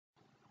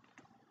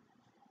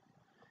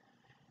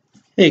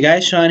Hey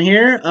guys, Sean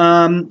here.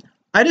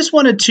 I just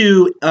wanted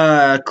to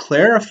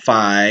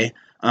clarify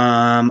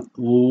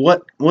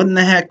what in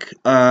the heck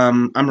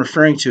I'm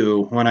referring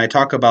to when I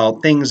talk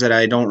about things that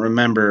I don't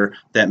remember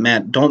that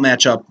don't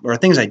match up, or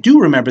things I do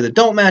remember that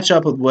don't match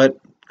up with what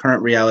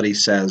current reality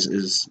says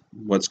is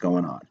what's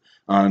going on.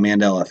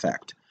 Mandela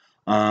Effect.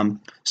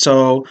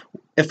 So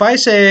if I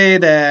say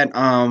that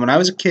when I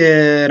was a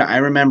kid, I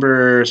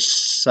remember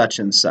such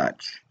and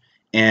such,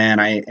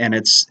 and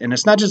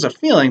it's not just a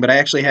feeling, but I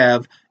actually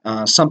have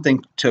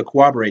something to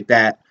corroborate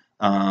that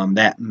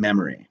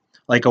memory.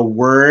 Like a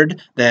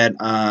word that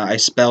I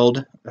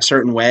spelled a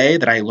certain way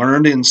that I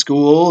learned in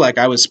school. Like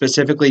I was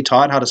specifically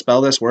taught how to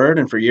spell this word,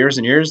 and for years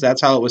and years,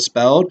 that's how it was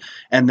spelled.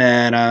 And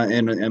then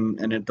in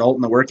an adult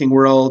in the working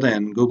world,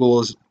 and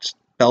Google's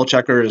spell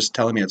checker is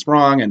telling me it's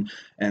wrong, and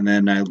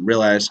then I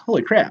realized,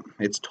 holy crap,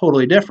 it's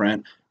totally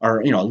different,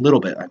 or a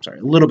little bit. I'm sorry,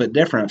 a little bit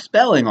different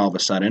spelling all of a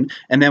sudden.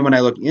 And then when I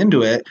look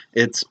into it,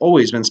 it's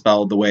always been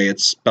spelled the way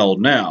it's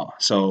spelled now.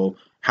 So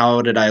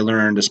how did I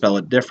learn to spell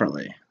it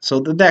differently?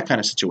 So that kind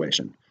of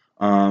situation.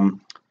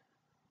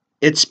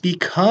 It's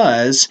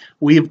because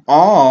we've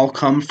all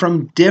come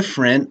from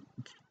different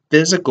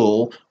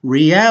physical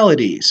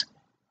realities.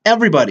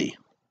 Everybody,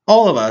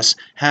 all of us,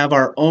 have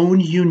our own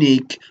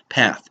unique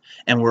path,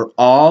 and we're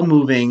all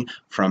moving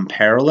from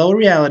parallel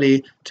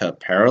reality to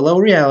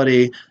parallel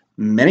reality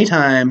many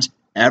times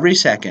every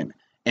second.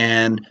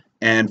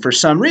 And for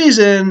some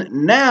reason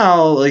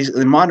now, at least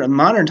in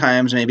modern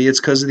times, maybe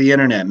it's because of the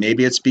internet,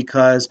 maybe it's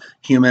because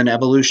human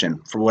evolution.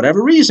 For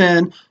whatever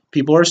reason,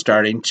 people are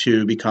starting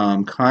to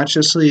become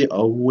consciously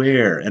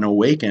aware and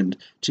awakened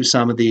to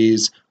some of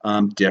these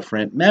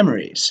different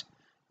memories.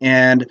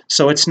 And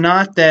so it's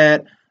not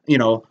that,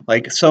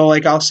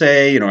 like I'll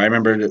say, I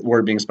remember the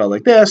word being spelled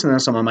like this, and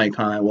then someone might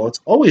comment, well, it's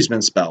always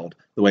been spelled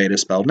the way it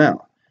is spelled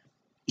now.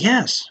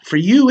 Yes, for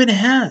you it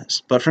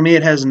has, but for me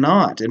it has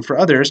not, and for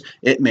others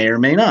it may or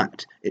may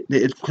not,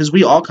 because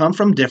we all come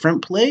from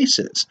different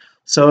places.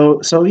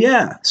 So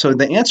yeah. So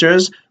the answer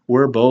is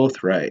we're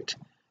both right.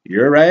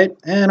 You're right,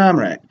 and I'm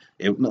right.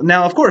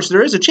 Now, of course,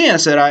 there is a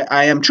chance that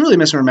I am truly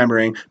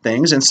misremembering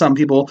things, and some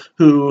people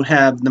who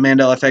have the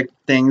Mandela effect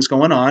things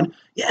going on,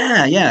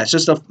 yeah, it's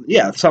just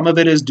some of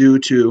it is due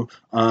to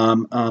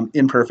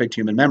imperfect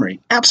human memory.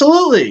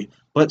 Absolutely.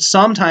 But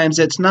sometimes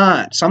it's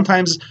not.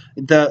 Sometimes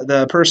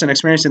the person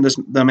experiencing the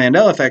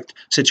Mandela effect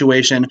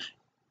situation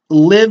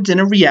lived in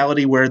a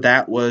reality where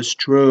that was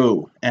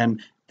true, and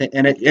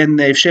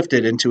they've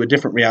shifted into a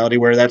different reality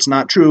where that's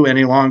not true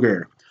any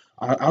longer.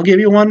 I'll give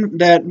you one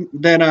that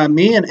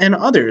me and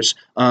others,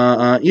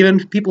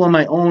 even people in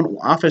my own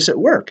office at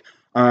work,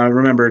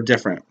 remember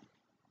different.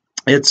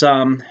 It's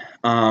dilemma,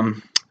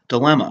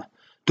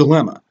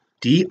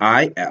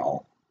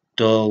 DIL,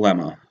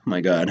 dilemma. Oh my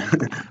God,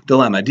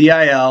 dilemma,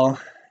 DILEMMA,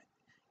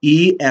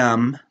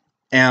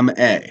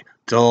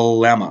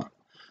 dilemma.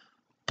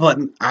 But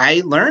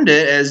I learned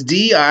it as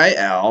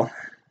DILEMNA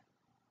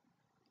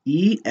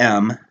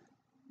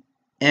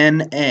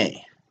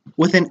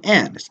with an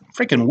N. It's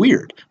freaking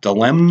weird.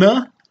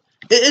 Dilemma.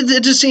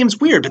 It just seems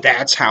weird, but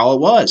that's how it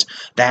was.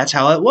 That's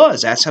how it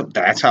was. That's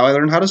how I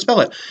learned how to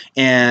spell it.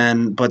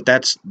 But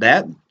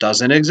that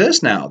doesn't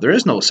exist now. There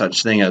is no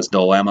such thing as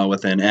dilemma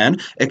with an N,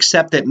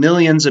 except that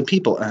millions of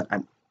people.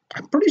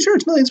 I'm pretty sure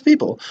it's millions of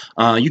people.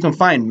 You can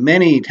find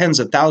many tens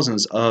of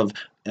thousands of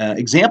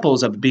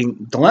examples of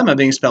dilemma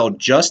being spelled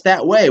just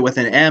that way with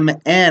an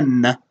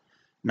MN,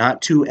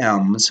 not two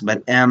M's,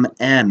 but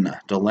MN,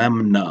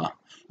 dilemma.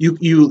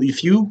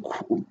 If you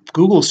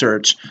Google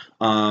search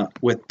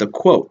with the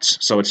quotes,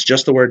 so it's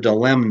just the word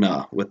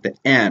dilemma with the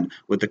N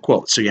with the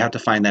quotes. So you have to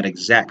find that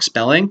exact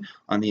spelling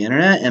on the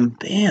internet, and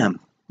bam,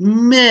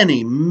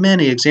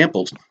 many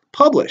examples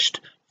published.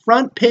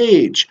 Front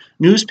page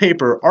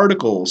newspaper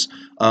articles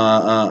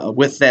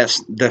with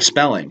the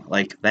spelling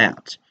like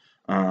that.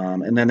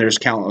 And then there's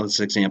countless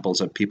examples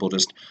of people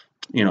just,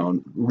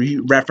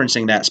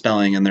 referencing that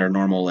spelling in their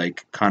normal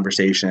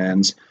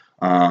conversations,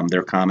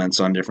 their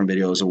comments on different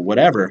videos or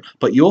whatever.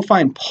 But you'll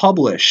find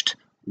published,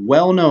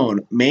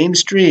 well-known,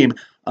 mainstream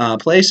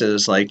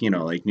places like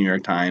New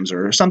York Times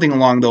or something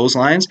along those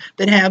lines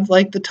that have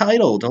the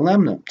title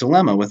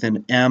dilemma with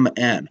an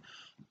MN.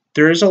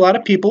 There's a lot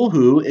of people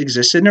who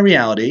existed in a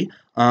reality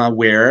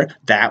where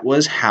that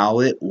was how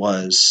it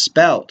was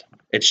spelled.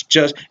 It's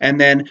just, and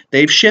then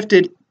they've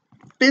shifted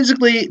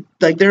physically,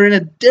 they're in a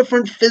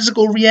different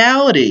physical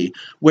reality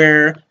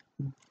where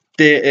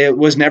it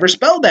was never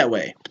spelled that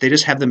way. But they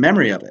just have the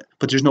memory of it,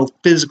 but there's no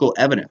physical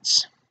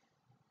evidence.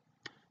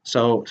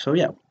 So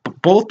yeah,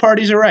 both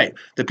parties are right.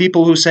 The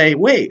people who say,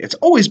 wait, it's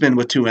always been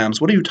with two M's.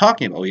 What are you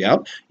talking about? Yeah,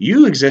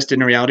 you exist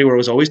in a reality where it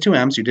was always two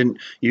M's.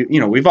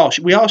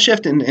 We all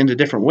shift into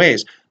different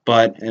ways.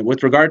 But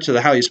with regard to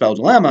how you spell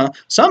dilemma,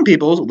 some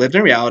people lived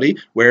in a reality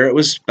where it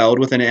was spelled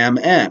with an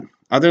MN.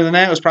 Other than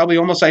that, it was probably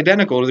almost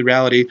identical to the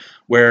reality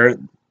where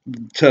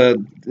so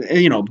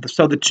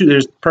the two,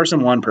 there's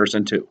person one,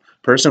 person two.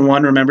 Person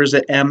one remembers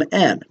the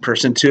MN.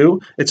 Person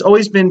two, it's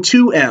always been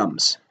two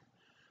M's.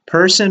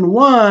 Person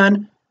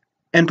one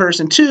and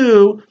person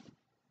two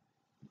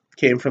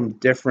came from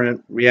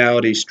different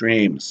reality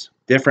streams,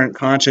 different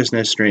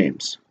consciousness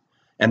streams.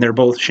 And they're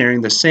both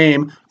sharing the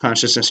same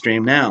consciousness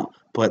stream now,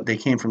 but they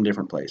came from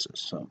different places.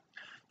 So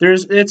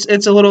it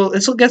gets a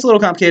little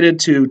complicated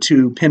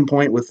to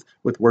pinpoint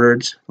with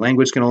words.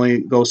 Language can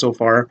only go so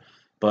far,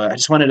 but I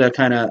just wanted to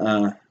kind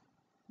of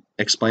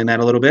explain that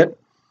a little bit.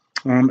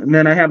 And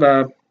then I have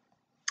a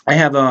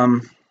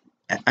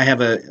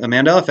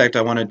Mandela effect.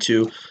 I wanted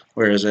to,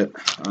 where is it?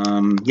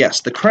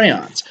 Yes, the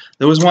crayons.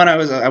 There was one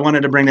I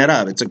wanted to bring that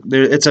up.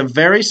 It's a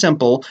very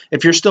simple.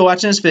 If you're still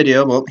watching this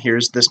video, well,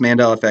 here's this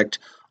Mandela effect.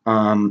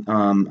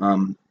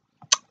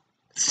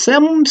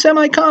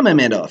 Semi-common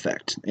Mandela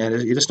effect, and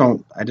I just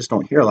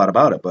don't hear a lot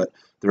about it. But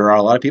there are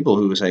a lot of people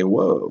who say,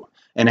 "Whoa!"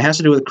 And it has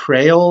to do with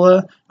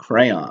Crayola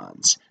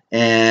crayons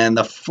and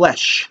the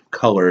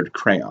flesh-colored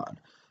crayon.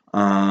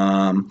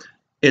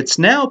 It's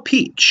now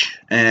peach,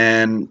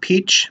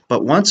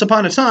 but once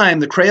upon a time,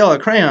 the Crayola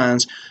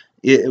crayons,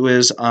 it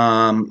was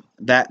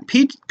that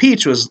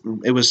peach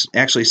was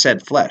actually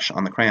said flesh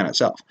on the crayon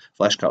itself,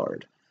 flesh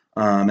colored,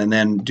 and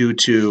then due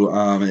to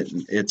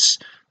it's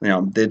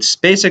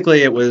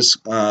basically it was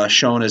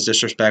shown as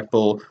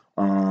disrespectful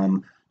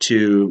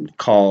to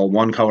call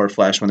one color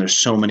flesh when there's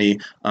so many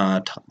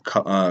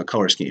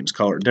color schemes,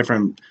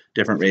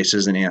 different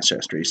races and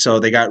ancestry. So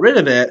they got rid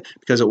of it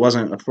because it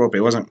wasn't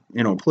appropriate. It wasn't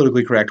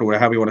politically correct or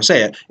however you want to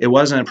say it. It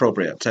wasn't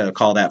appropriate to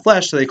call that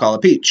flesh, so they call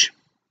it peach.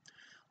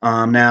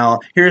 Now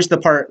here's the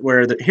part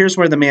where here's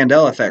where the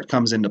Mandela effect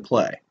comes into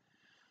play.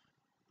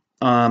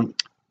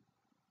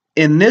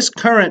 In this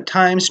current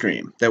time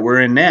stream that we're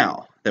in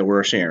now, that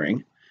we're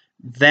sharing,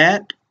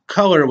 that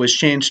color was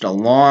changed a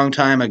long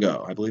time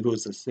ago. I believe it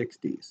was the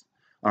 60s.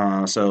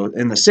 So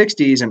in the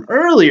 60s and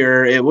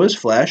earlier, it was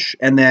flesh,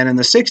 and then in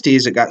the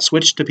 60s, it got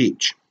switched to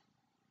peach.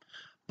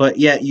 But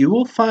yet you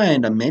will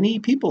find many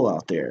people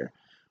out there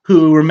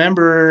who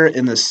remember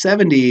in the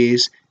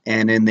 70s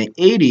and in the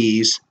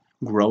 80s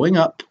growing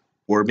up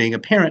or being a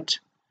parent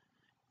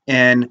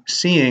and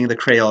seeing the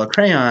Crayola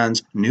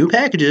crayons, new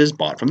packages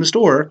bought from the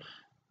store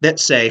that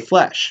say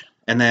flesh.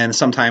 And then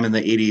sometime in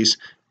the 80s,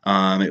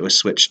 it was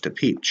switched to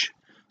peach.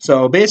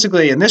 So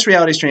basically, in this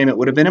reality stream, it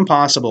would have been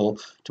impossible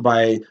to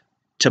buy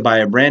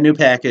a brand new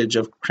package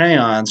of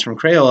crayons from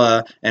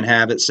Crayola and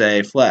have it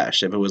say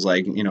flesh if it was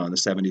like, in the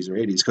 70s or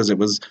 80s, because it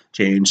was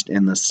changed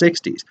in the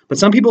 60s. But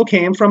some people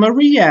came from a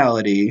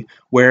reality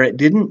where it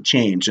didn't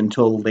change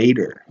until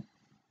later.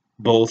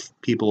 Both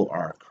people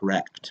are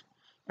correct.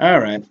 All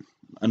right,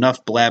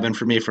 enough blabbing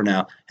for me for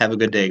now. Have a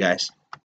good day, guys.